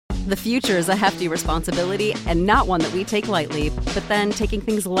The future is a hefty responsibility and not one that we take lightly, but then taking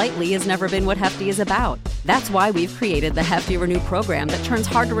things lightly has never been what Hefty is about. That's why we've created the Hefty Renew program that turns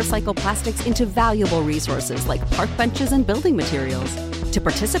hard-to-recycle plastics into valuable resources like park benches and building materials. To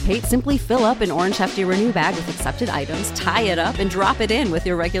participate, simply fill up an orange Hefty Renew bag with accepted items, tie it up, and drop it in with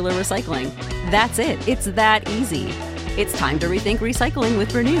your regular recycling. That's it. It's that easy. It's time to rethink recycling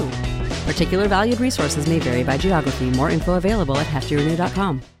with Renew. Particular valued resources may vary by geography. More info available at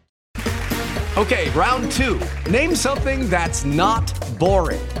heftyrenew.com. Okay, round two. Name something that's not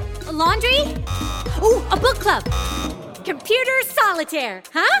boring. A laundry? Ooh, a book club. Computer solitaire,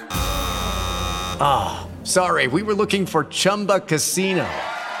 huh? Ah, sorry, we were looking for Chumba Casino.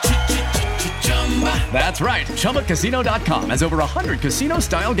 That's right, ChumbaCasino.com has over 100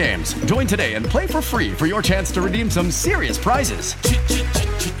 casino-style games. Join today and play for free for your chance to redeem some serious prizes.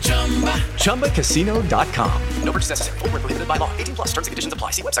 ChumbaCasino.com. No purchase necessary. Void where prohibited by law. 18+ terms and conditions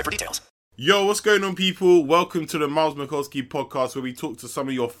apply. See website for details. Yo, what's going on, people? Welcome to the Miles Mikulski podcast, where we talk to some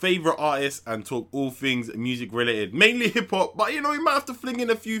of your favorite artists and talk all things music related, mainly hip-hop, but you know, we might have to fling in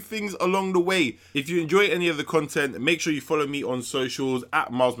a few things along the way. If you enjoy any of the content, make sure you follow me on socials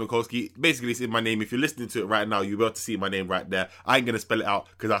at Miles Mikulski. Basically, it's in my name. If you're listening to it right now, you'll be able to see my name right there. I ain't gonna spell it out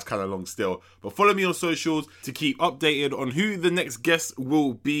because that's kind of long still, but follow me on socials to keep updated on who the next guest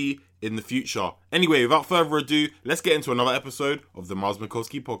will be in the future. Anyway, without further ado, let's get into another episode of the Miles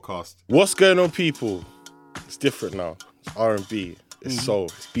Mikulski podcast. What's going on, people? It's different now. It's R&B. It's soul.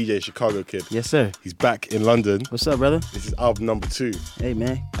 It's BJ Chicago Kid. Yes, sir. He's back in London. What's up, brother? This is album number 2. Hey,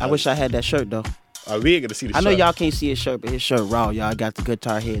 man. I wish I had that shirt, though. We ain't gonna see the shirt. I know y'all can't see his shirt, but his shirt raw. Y'all got the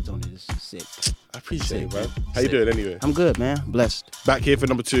guitar heads on it. It's sick. I appreciate it, man. How you doing anyway? I'm good, man. Blessed. Back here for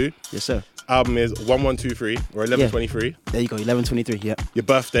number 2. Yes, sir. Album is 1123 or 1123. There you go, 1123, yeah. Your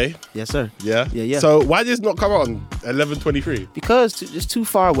birthday. Yes, sir. Yeah? Yeah. So why did this not come out on 1123? Because it's too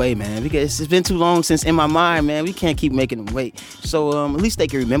far away, man. Because it's been too long since In My Mind, man. We can't keep making them wait. So at least they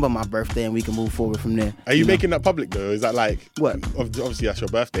can remember my birthday and we can move forward from there. Are you making that public though? Is that like what? Obviously that's your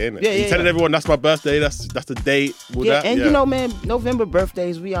birthday, isn't it? Yeah, Are you telling everyone that's my birthday, that's the date, you know, man, November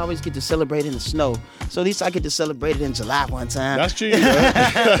birthdays, we always get to celebrate in the snow. So at least I get to celebrate it in July one time. That's true, you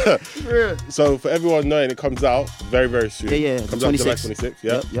know? Real. So for everyone knowing, it comes out very, very soon. Yeah. It comes out July 26th,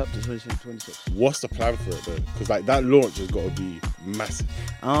 yeah? Yep, the 26th. What's the plan for it though? Because like that launch has got to be massive.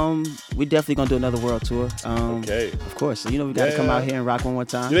 We definitely gonna do another world tour. Okay. Of course. So, you know, we gotta come out here and rock one more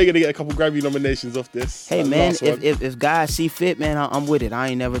time. You're gonna get a couple Grammy nominations off this. Hey man, if God see fit, man, I'm with it. I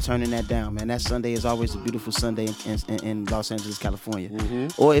ain't never turning that down, man. That Sunday is always a beautiful Sunday in Los Angeles, California.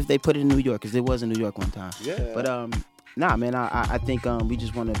 Mm-hmm. Or if they put it in New York, because it was in New York one time. Yeah. But nah, man, I think we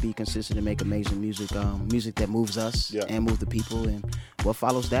just want to be consistent and make amazing music, music that moves us and move the people, and what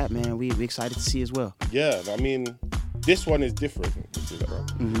follows that, man, we excited to see as well. Yeah, I mean, this one is different.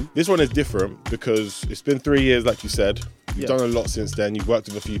 Mm-hmm. This one is different because it's been 3 years, like you said. You've done a lot since then. You've worked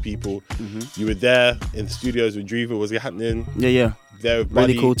with a few people. Mm-hmm. You were there in the studios with Driva. Was it happening? Yeah. There with Buddy.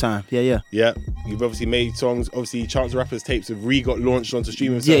 Really cool time. Yeah. Yeah. You've obviously made songs. Obviously, Chance the Rapper's tapes have got launched onto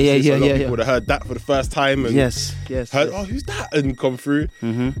streaming services. So a lot of people would have heard that for the first time. And yes. Heard, oh, who's that? And come through.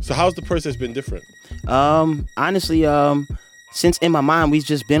 Mm-hmm. So how's the process been different? Honestly, since In My Mind, we've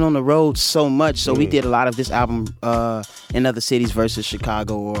just been on the road so much. So we did a lot of this album in other cities versus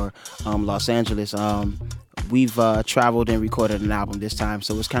Chicago or Los Angeles. We've traveled and recorded an album this time,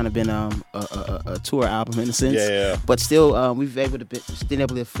 so it's kind of been a tour album in a sense. Yeah. But still, we've been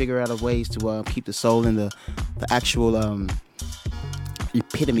able to figure out ways to keep the soul and the actual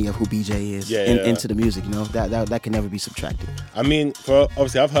epitome of who BJ is into the music. You know, that can never be subtracted. I mean,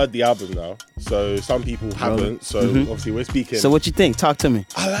 obviously I've heard the album now, so some people haven't. So obviously we're speaking. So what you think? Talk to me.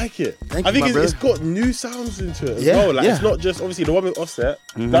 I like it. Thank I you, think it's got new sounds into it as well. Like it's not just obviously the one with Offset.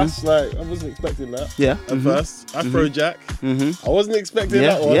 That's like I wasn't expecting that. Yeah. At first, Afrojack. I wasn't expecting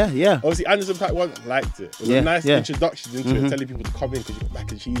that one. Yeah. Obviously Anderson .Paak one liked it. It was a nice introduction into it, telling people to come in because you got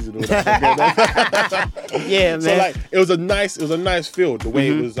mac and cheese and all that. Yeah, man. So like it was a nice feel. The way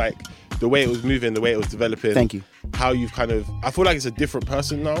it was like. The way it was moving, the way it was developing. Thank you. How you've I feel like it's a different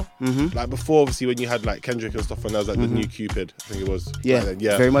person now. Like before, obviously, when you had like Kendrick and stuff, when there was like the new Cupid, I think it was. Yeah,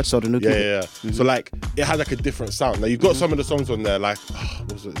 very much so, the new Cupid. Yeah. So like, it had like a different sound. Like you've got some of the songs on there, like,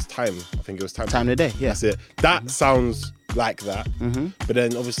 what was it? It's Time. I think it was Time. Time Today, yeah. That's it. That sounds like that. But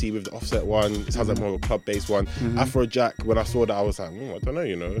then obviously with the Offset one, it sounds like more of a club-based one. Afrojack, when I saw that, I was like, I don't know,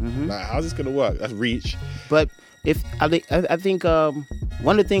 you know. Like, how's this gonna work? That's reach. But I think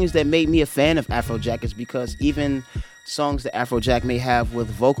one of the things that made me a fan of Afrojack is because even songs that Afrojack may have with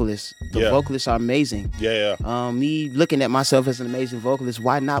vocalists, the vocalists are amazing. Me looking at myself as an amazing vocalist,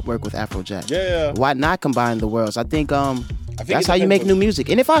 why not work with Afrojack? Why not combine the worlds? I think That's how you make new music.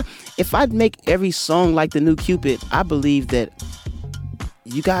 And if I make every song like the New Cupid, I believe that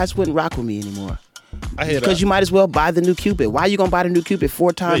you guys wouldn't rock with me anymore. I hear because that. you might as well buy the New Cupid. Why are you gonna buy the New Cupid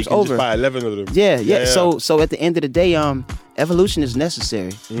 4 times you can over? Just buy 11 of them. Yeah. So at the end of the day, evolution is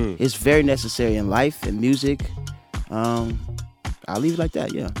necessary. It's very necessary in life and music. I'll leave it like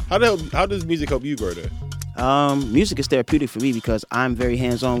that. Yeah. How does music help you grow though? Music is therapeutic for me because I'm very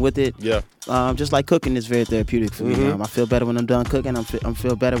hands-on with it. Yeah. Just like cooking is very therapeutic for me. I feel better when I'm done cooking. I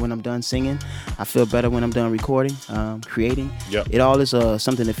feel better when I'm done singing. I feel better when I'm done recording, creating. Yeah. It all is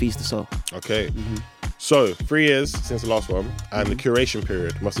something that feeds the soul. Okay. So 3 years since the last one, and the curation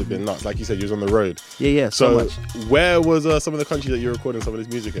period must have been nuts. Like you said, you was on the road. Yeah. So much. Where was some of the countries that you're recording some of this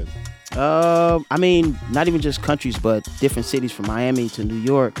music in? I mean, not even just countries, but different cities from Miami to New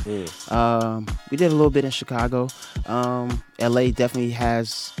York. We did a little bit in Chicago. LA definitely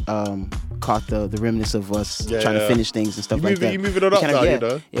has caught the remnants of us trying to finish things and stuff like that. You moving it up now, you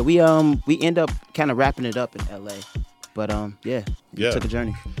know? Yeah, we end up kind of wrapping it up in LA. But it took a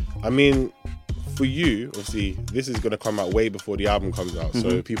journey. I mean, for you, obviously, this is going to come out way before the album comes out.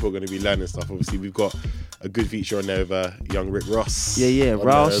 So people are going to be learning stuff. Obviously, we've got a good feature on there with young Rick Ross. Yeah,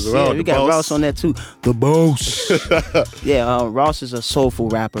 Ross. Yeah, we got Ross on there too. The boss. Ross is a soulful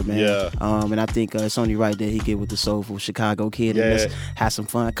rapper, man. Yeah. And I think it's only right that he get with the soulful Chicago kid and let's have some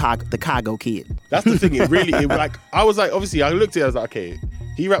fun. The Chicago kid. That's the thing. I was like, obviously, I looked at it, I was like, okay,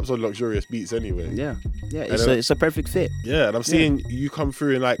 he raps on luxurious beats anyway. Yeah. It's a perfect fit. Yeah, and I'm seeing you come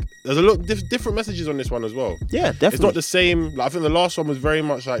through and like, there's a lot of different messages on this one as well. Yeah, definitely. It's not the same. Like, I think the last one was very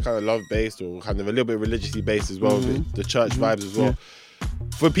much like kind of love based or kind of a little bit religiously based as well, the church vibes as well. Yeah.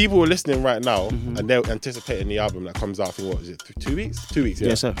 For people who are listening right now and they're anticipating the album that comes out, I think, what is it, 2 weeks? 2 weeks, yeah.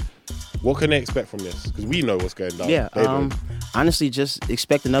 Yes, sir. What can they expect from this? Because we know what's going down. Yeah, honestly, just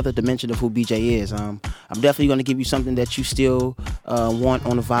expect another dimension of who BJ is. I'm definitely going to give you something that you still want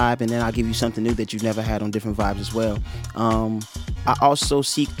on the vibe, and then I'll give you something new that you've never had on different vibes as well. I also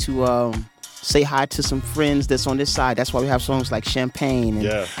seek to say hi to some friends that's on this side. That's why we have songs like Champagne.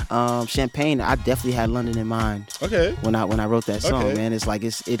 And, Champagne, I definitely had London in mind. Okay. When I wrote that song, man, it's like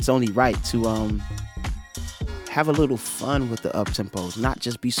it's only right to have a little fun with the up tempos, not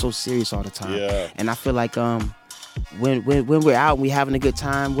just be so serious all the time. Yeah. And I feel like when we're out and we having a good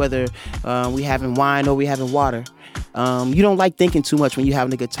time, whether we having wine or we having water, you don't like thinking too much when you're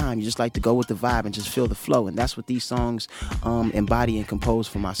having a good time. You just like to go with the vibe and just feel the flow. And that's what these songs embody and compose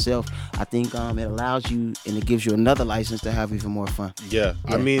for myself. I think it allows you and it gives you another license to have even more fun. Yeah.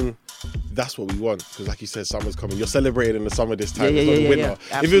 I mean, that's what we want. Because like you said, summer's coming. You're celebrating in the summer this time. Yeah, it's not the winter.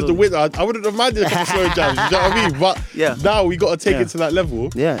 Yeah, if it was the winter, I wouldn't have minded a couple slow jams. You know what I mean? But now we got to take it to that level.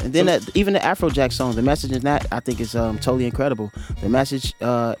 Yeah. And then even the Afrojack song, the message in that I think is totally incredible. The message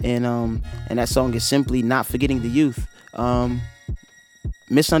in that song is simply not forgetting the youth.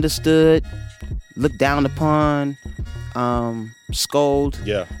 Misunderstood, looked down upon, scold,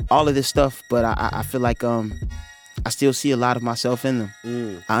 all of this stuff. But I feel like I still see a lot of myself in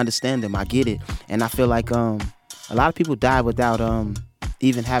them. I understand them. I get it. And I feel like a lot of people die without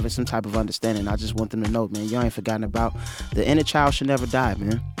even having some type of understanding. I just want them to know, man, y'all ain't forgotten about the inner child should never die,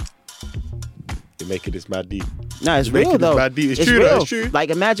 man. You're making this mad deep. No, it's real though. It's true, real. It's true. Like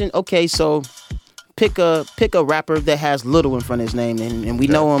imagine, okay, so pick a rapper that has Little in front of his name, and we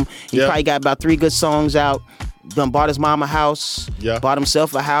know him. He probably got about 3 good songs out. Done bought his mom a house. Bought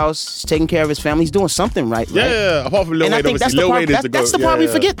himself a house. Taking care of his family. He's doing something right. Yeah. Apart from Lil Wayne, obviously, Lil Wayne is the GOAT. That's the part we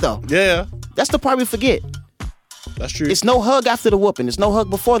forget, though. Yeah. That's the part we forget. That's true. It's no hug after the whooping. It's no hug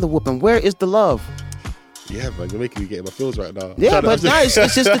before the whooping. Where is the love? Yeah, man, you're making me get in my feels right now. Yeah, but no, it's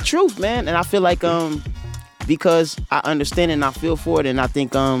just the truth, man. And I feel like because I understand it and I feel for it, and I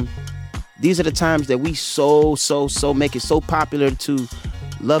think these are the times that we so make it so popular to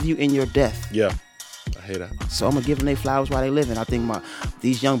love you in your death. Yeah, I hear that. So I'm gonna give them their flowers while they living. I think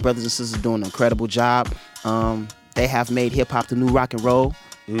these young brothers and sisters are doing an incredible job. They have made hip hop the new rock and roll.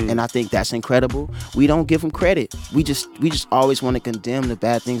 And I think that's incredible. We don't give them credit. We just always want to condemn the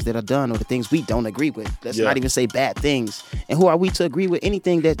bad things that are done or the things we don't agree with. Let's not even say bad things. And who are we to agree with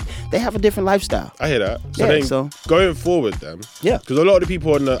anything that they have a different lifestyle? I hear that. So going forward then, because a lot of the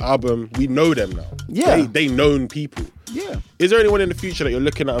people on the album, we know them now. Yeah. They known people. Yeah. Is there anyone in the future that you're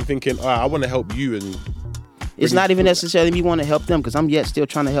looking at and thinking, all right, I want to help you and... It's not even necessarily me want to help them because I'm yet still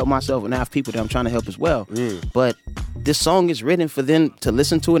trying to help myself and I have people that I'm trying to help as well. But this song is written for them to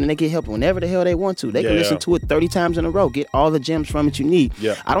listen to it and they get help whenever the hell they want to. They can listen to it 30 times in a row, get all the gems from it you need.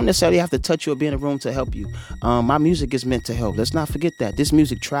 Yeah. I don't necessarily have to touch you or be in a room to help you. My music is meant to help. Let's not forget that. This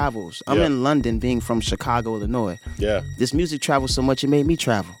music travels. I'm in London, being from Chicago, Illinois. Yeah. This music travels so much it made me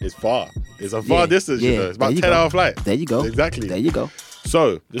travel. It's far. It's a far distance, you know. It's about a 10-hour flight. There you go. Exactly. There you go.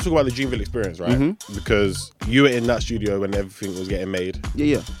 So, let's talk about the Dreamville experience, right? Because you were in that studio when everything was getting made.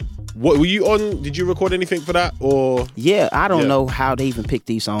 Yeah. What were you on? Did you record anything for that, or? Yeah, I don't know how they even picked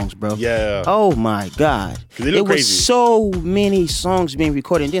these songs, bro. Yeah. Oh my God. They look crazy. Was so many songs being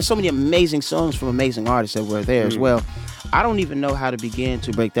recorded. And there's so many amazing songs from amazing artists that were there as well. I don't even know how to begin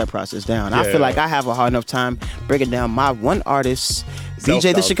to break that process down. I feel like I have a hard enough time breaking down my one artist,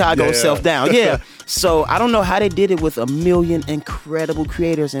 DJ the Chicago self down. Yeah. So I don't know how they did it with a million incredible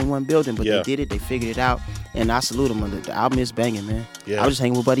creators in one building, but they did it. They figured it out, and I salute them. The album is banging, man. Yeah. I was just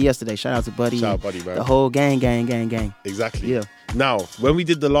hanging with Buddy yesterday. Shout out to Buddy. Shout out Buddy, man. The whole gang. Exactly. Yeah. Now, when we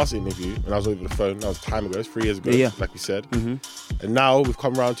did the last interview, and I was over the phone, that was time ago, it's 3 years ago, like we said. And now we've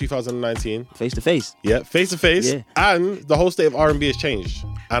come around 2019. Face to face. Yeah, face to face. Yeah. And the whole state of R&B has changed.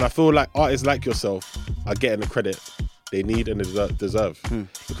 And I feel like artists like yourself are getting the credit they need and deserve.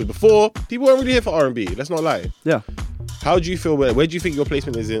 Because before, people weren't really here for R&B. Let's not lie. Yeah. How do you feel? Where do you think your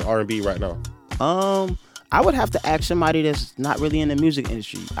placement is in R&B right now? I would have to ask somebody that's not really in the music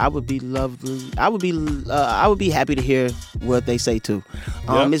industry. I would be happy to hear what they say too.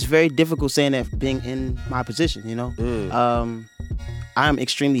 It's very difficult saying that being in my position, you know. I'm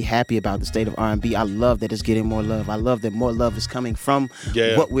extremely happy about the state of R&B. I love that it's getting more love. I love that more love is coming from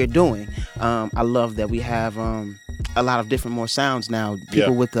what we're doing. I love that we have a lot of different more sounds now.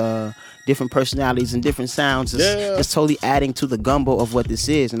 People with different personalities and different sounds just totally adding to the gumbo of what this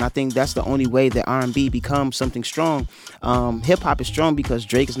is. And I think that's the only way that R&B becomes something strong. Hip-hop is strong because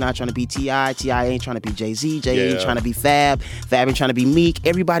Drake is not trying to be T.I. T.I. ain't trying to be Jay-Z. Jay ain't trying to be Fab. Fab ain't trying to be Meek.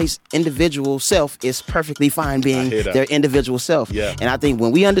 Everybody's individual self is perfectly fine being their individual self. Yeah. And I think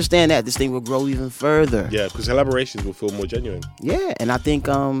when we understand that, this thing will grow even further. Yeah, because collaborations will feel more genuine. Yeah, and I think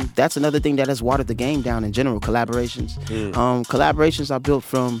that's another thing that has watered the game down in general, collaborations. Collaborations are built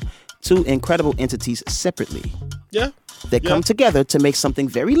from two incredible entities separately. Yeah. They come together to make something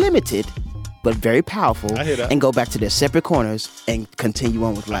very limited, but very powerful. I hear that. And go back to their separate corners and continue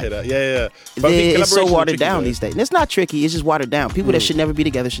on with life. I hear that. Yeah. But it's so watered down these days. And it's not tricky, it's just watered down. People that should never be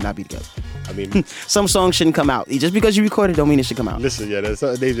together should not be together. I mean, some songs shouldn't come out. Just because you record it don't mean it should come out. Listen, there's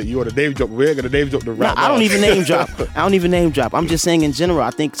certain names that you want to name drop. We're going to name drop the rap. I don't even name drop. I'm just saying in general,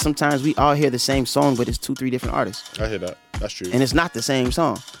 I think sometimes we all hear the same song, but it's 2-3 different artists. I hear that. That's true. And it's not the same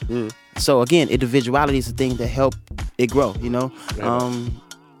song. So again, individuality is the thing that help it grow, you know?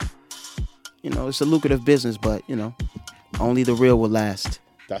 You know, it's a lucrative business, but, you know, only the real will last.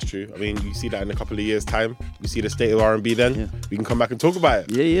 That's true. I mean, you see that in a couple of years' time. You see the state of R&B then. We can come back and talk about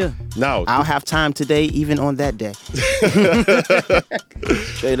it. Yeah. Now, I'll have time today, even on that day.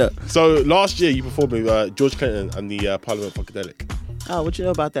 Straight up. So, last year, you performed with George Clinton and the Parliament Funkadelic. Oh, what you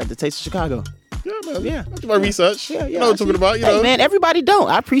know about that? The Taste of Chicago. Yeah, man. Yeah. I do my research. Yeah. You know what I'm talking about, you know. Hey, man, everybody don't.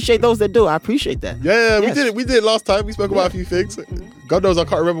 I appreciate those that do. I appreciate that. Yeah, we did it. We did it last time. We spoke about a few things. God knows I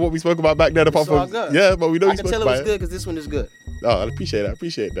can't remember what we spoke about back then apart from... Good. Yeah, but we know we spoke about it. I can tell it was good because this one is good. Oh, I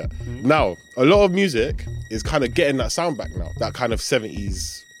appreciate that. Now, a lot of music is kind of getting that sound back now. That kind of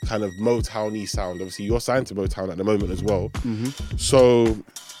 70s, kind of Motown-y sound. Obviously, you're signed to Motown at the moment as well. So...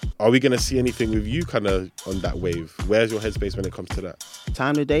 are we going to see anything with you kind of on that wave? Where's your headspace when it comes to that?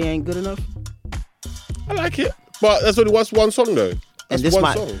 Time Today ain't good enough? I like it. But that's only one song though. That's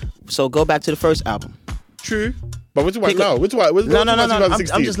one song. So go back to the first album. True. But we're talking about now. We're talking about No.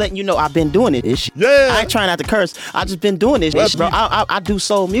 I'm just letting you know I've been doing it. Yeah. I ain't trying not to curse. I just been doing this, bro. I do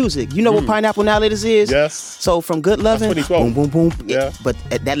soul music. You know what Pineapple Now Latest is? Yes. So from Good Lovin', boom, boom, boom. Yeah. But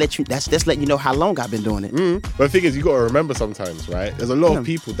that's letting you know how long I've been doing it. But the thing is, you got to remember sometimes, right? There's a lot of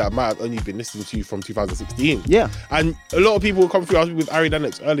people that might have only been listening to you from 2016. Yeah. And a lot of people will come through. I was with Ari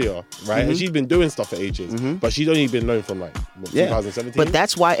Lennox earlier, right? And she's been doing stuff for ages. But she's only been known from 2017. But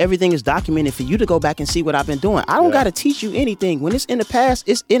that's why everything is documented for you to go back and see what I've been doing. I don't got to teach you anything. When it's in the past,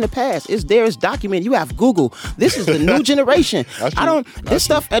 it's in the past. It's there. It's documented. You have Google. This is the new generation. This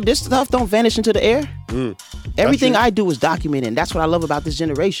stuff don't vanish into the air. Everything I do is documented, and that's what I love about this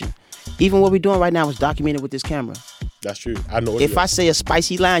generation. Even what we're doing right now is documented with this camera. That's true. I know. If I say a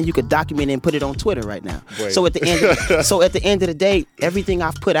spicy line, you could document it and put it on Twitter right now. So at the end of the day, everything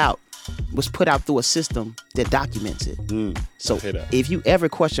I've put out was put out through a system that documents it. So if you ever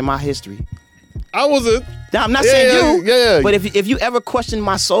question my history, I wasn't. Now, I'm not saying you. Yeah. But if you ever question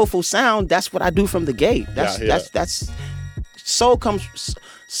my soulful sound, that's what I do from the gate. That's soul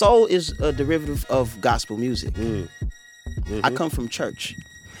Soul is a derivative of gospel music. I come from church.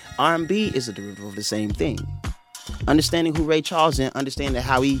 R&B is a derivative of the same thing. Understanding who Ray Charles is, understanding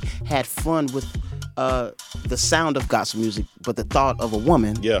how he had fun with the sound of gospel music, but the thought of a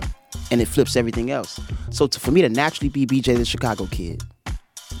woman, and it flips everything else. So for me to naturally be BJ the Chicago Kid,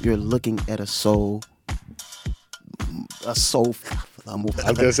 you're looking at a soul. I'm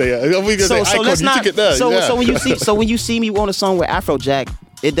gonna say, so let's not. Took it there. So when you see me on a song with Afrojack,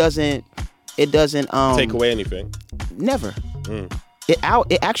 it doesn't take away anything. Never. It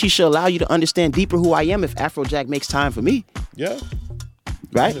actually should allow you to understand deeper who I am if Afrojack makes time for me. Yeah.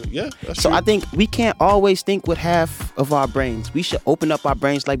 Right? Yeah. That's so true. I think we can't always think with half of our brains. We should open up our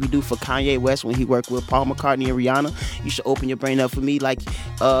brains like we do for Kanye West when he worked with Paul McCartney and Rihanna. You should open your brain up for me like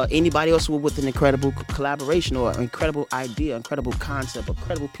anybody else with an incredible collaboration or an incredible idea, incredible concept, a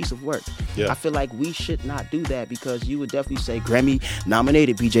credible piece of work. Yeah. I feel like we should not do that because you would definitely say Grammy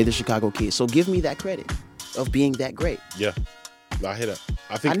nominated BJ the Chicago Kid. So give me that credit of being that great. Yeah. I hear that.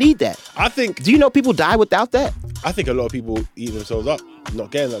 I need that. Do you know people die without that? I think a lot of people eat themselves up, not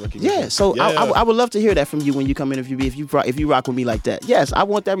getting that recognition. Yeah, so I would love to hear that from you when you come interview me. If you rock with me like that, yes, I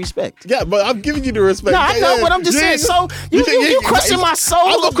want that respect. Yeah, but I'm giving you the respect. No, I know, but I'm just saying. So you question my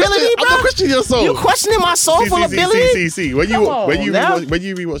soul ability, bro? I'm not questioning your soul. You questioning my soulful ability? See. When you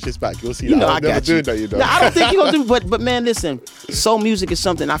rewatch this back, you'll see that. I got you. No, I don't think you gonna do. But man, listen, soul music is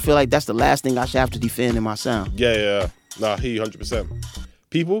something I feel like that's the last thing I should have to defend in my sound. Yeah. Nah, he 100%.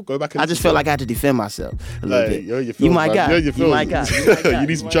 People, go back and I just felt like I had to defend myself a little bit. You my guy. You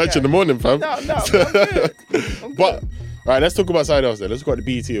need some church in the morning, fam. No, I'm good. But, all right, let's talk about something else then. Let's talk about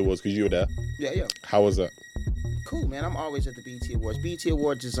the BET Awards because you were there. Yeah. How was that? Cool, man. I'm always at the BET Awards. BET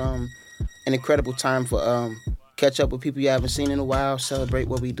Awards is an incredible time for catch up with people you haven't seen in a while, celebrate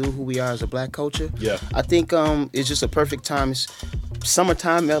what we do, who we are as a black culture. Yeah. I think it's just a perfect time. It's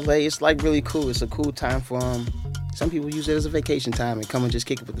summertime, LA. It's like really cool. It's a cool time for some people use it as a vacation time and come and just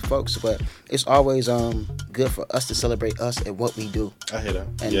kick it with the folks, but it's always good for us to celebrate us and what we do. I hear that.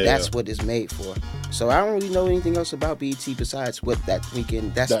 And that's what it's made for. So I don't really know anything else about BET besides what that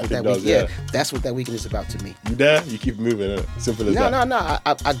weekend, that's what that weekend is about to me. You there? You keep moving, simple as that. No.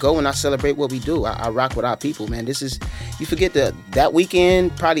 I go and I celebrate what we do. I rock with our people, man. You forget that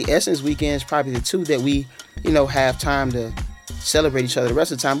weekend, probably Essence weekend is probably the two that we, have time to celebrate each other. The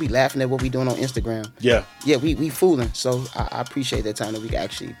rest of the time we laughing at what we doing on Instagram. Yeah, we fooling. So I appreciate that time that we can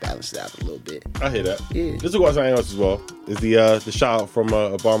actually balance it out a little bit. I hear that. Yeah. Let's talk about something else as well. Is the shout out from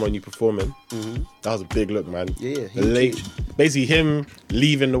Obama and you performing. Mm-hmm. That was a big look, man. Yeah. Basically him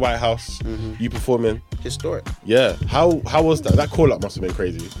leaving the White House, you performing. Historic. Yeah. How was that? That call up must have been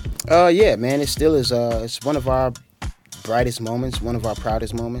crazy. Yeah, man. It still is. It's one of our brightest moments, one of our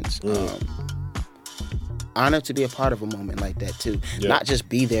proudest moments. Honored to be a part of a moment like that too. Yeah. Not just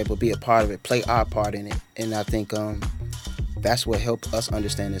be there, but be a part of it, play our part in it. And I think that's what helped us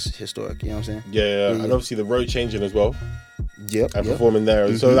understand this historic. You know what I'm saying? Yeah. And obviously the road changing as well. Yep. And performing there.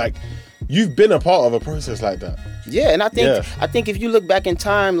 Mm-hmm. So like, you've been a part of a process like that. Yeah, and I think if you look back in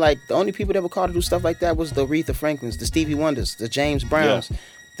time, like the only people that were called to do stuff like that was the Aretha Franklins, the Stevie Wonders, the James Browns,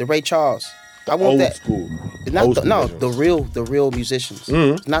 the Ray Charles. I want old that. School. The real musicians.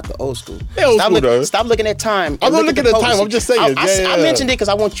 Not the old school. Stop looking at time. I'm not looking at time. I'm just saying. I mentioned it because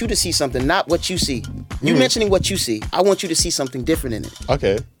I want you to see something, not what you see. You mentioning what you see. I want you to see something different in it.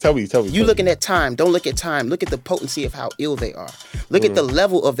 Okay. Tell me. You looking at time. Don't look at time. Look at the potency of how ill they are. Look at the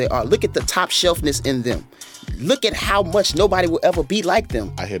level of their art. Look at the top shelfness in them. Look at how much nobody will ever be like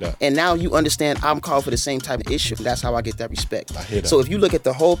them. I hear that. And now you understand I'm called for the same type of issue. That's how I get that respect. I hear that. So if you look at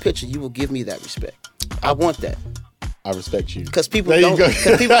the whole picture, you will give me that respect. I want that. I respect you. Because people don't.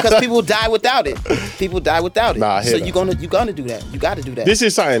 Because people die without it. People die without it. Nah, I hear that. You're gonna do that. You got to do that. This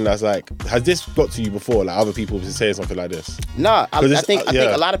is something that's like, has this got to you before? Like other people been saying something like this? Nah, I think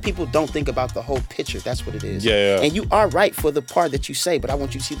a lot of people don't think about the whole picture. That's what it is. Yeah. And you are right for the part that you say, but I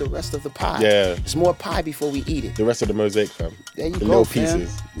want you to see the rest of the pie. Yeah. It's more pie before we eat it. The rest of the mosaic, fam. There you the go, little fam.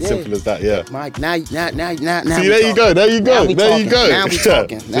 pieces. Yeah. Simple as that. Yeah. Mike, now. See, there you go. Now we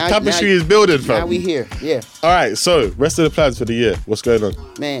talking. The tapestry is building, fam. Now we here. Yeah. All right. So, rest of the plans for the year. What's going on?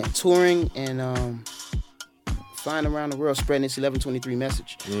 Man, touring and flying around the world, spreading this 1123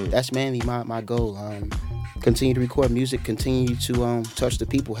 message. That's mainly my goal. continue to record music, continue to touch the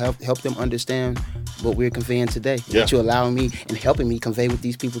people, help them understand what we're conveying today. Yeah. What you're allowing me and helping me convey with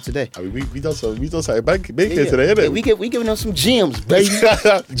these people today. I mean, we done something big here today, innit? We giving them some gems, baby.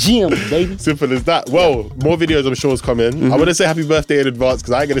 Gems, baby. Simple as that. Well, more videos I'm sure is coming. I want to say happy birthday in advance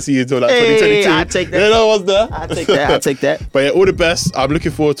because I ain't going to see you until like 2022. I take that. You know what's there? I take that. But yeah, all the best. I'm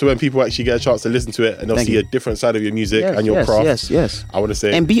looking forward to when people actually get a chance to listen to it and they'll see a different side of your music and your craft. Yes. I want to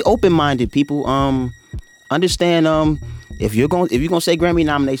say. And be open-minded, people. Understand, if you're gonna say Grammy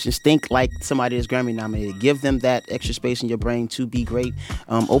nominations, think like somebody that's Grammy nominated. Give them that extra space in your brain to be great.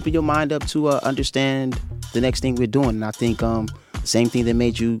 Open your mind up to understand the next thing we're doing. And I think the same thing that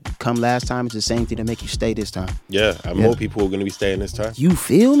made you come last time is the same thing that make you stay this time. Yeah, and more people are going to be staying this time. You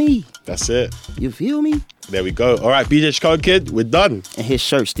feel me? That's it. You feel me? There we go. All right, BJ Chicago Kid, we're done. And his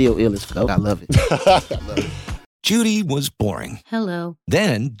shirt still ill as fuck. I love it. Judy was boring. Hello.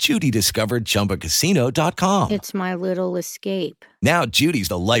 Then Judy discovered ChumbaCasino.com. It's my little escape. Now Judy's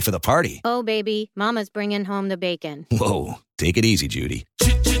the life of the party. Oh, baby, mama's bringing home the bacon. Whoa, take it easy, Judy.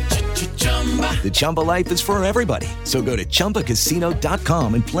 The Chumba life is for everybody. So go to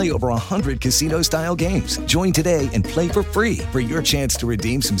ChumbaCasino.com and play over 100 casino-style games. Join today and play for free for your chance to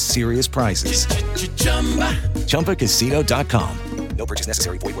redeem some serious prizes. ChumbaCasino.com. No purchase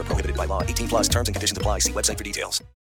necessary. Void where prohibited by law. 18+ terms and conditions apply. See website for details.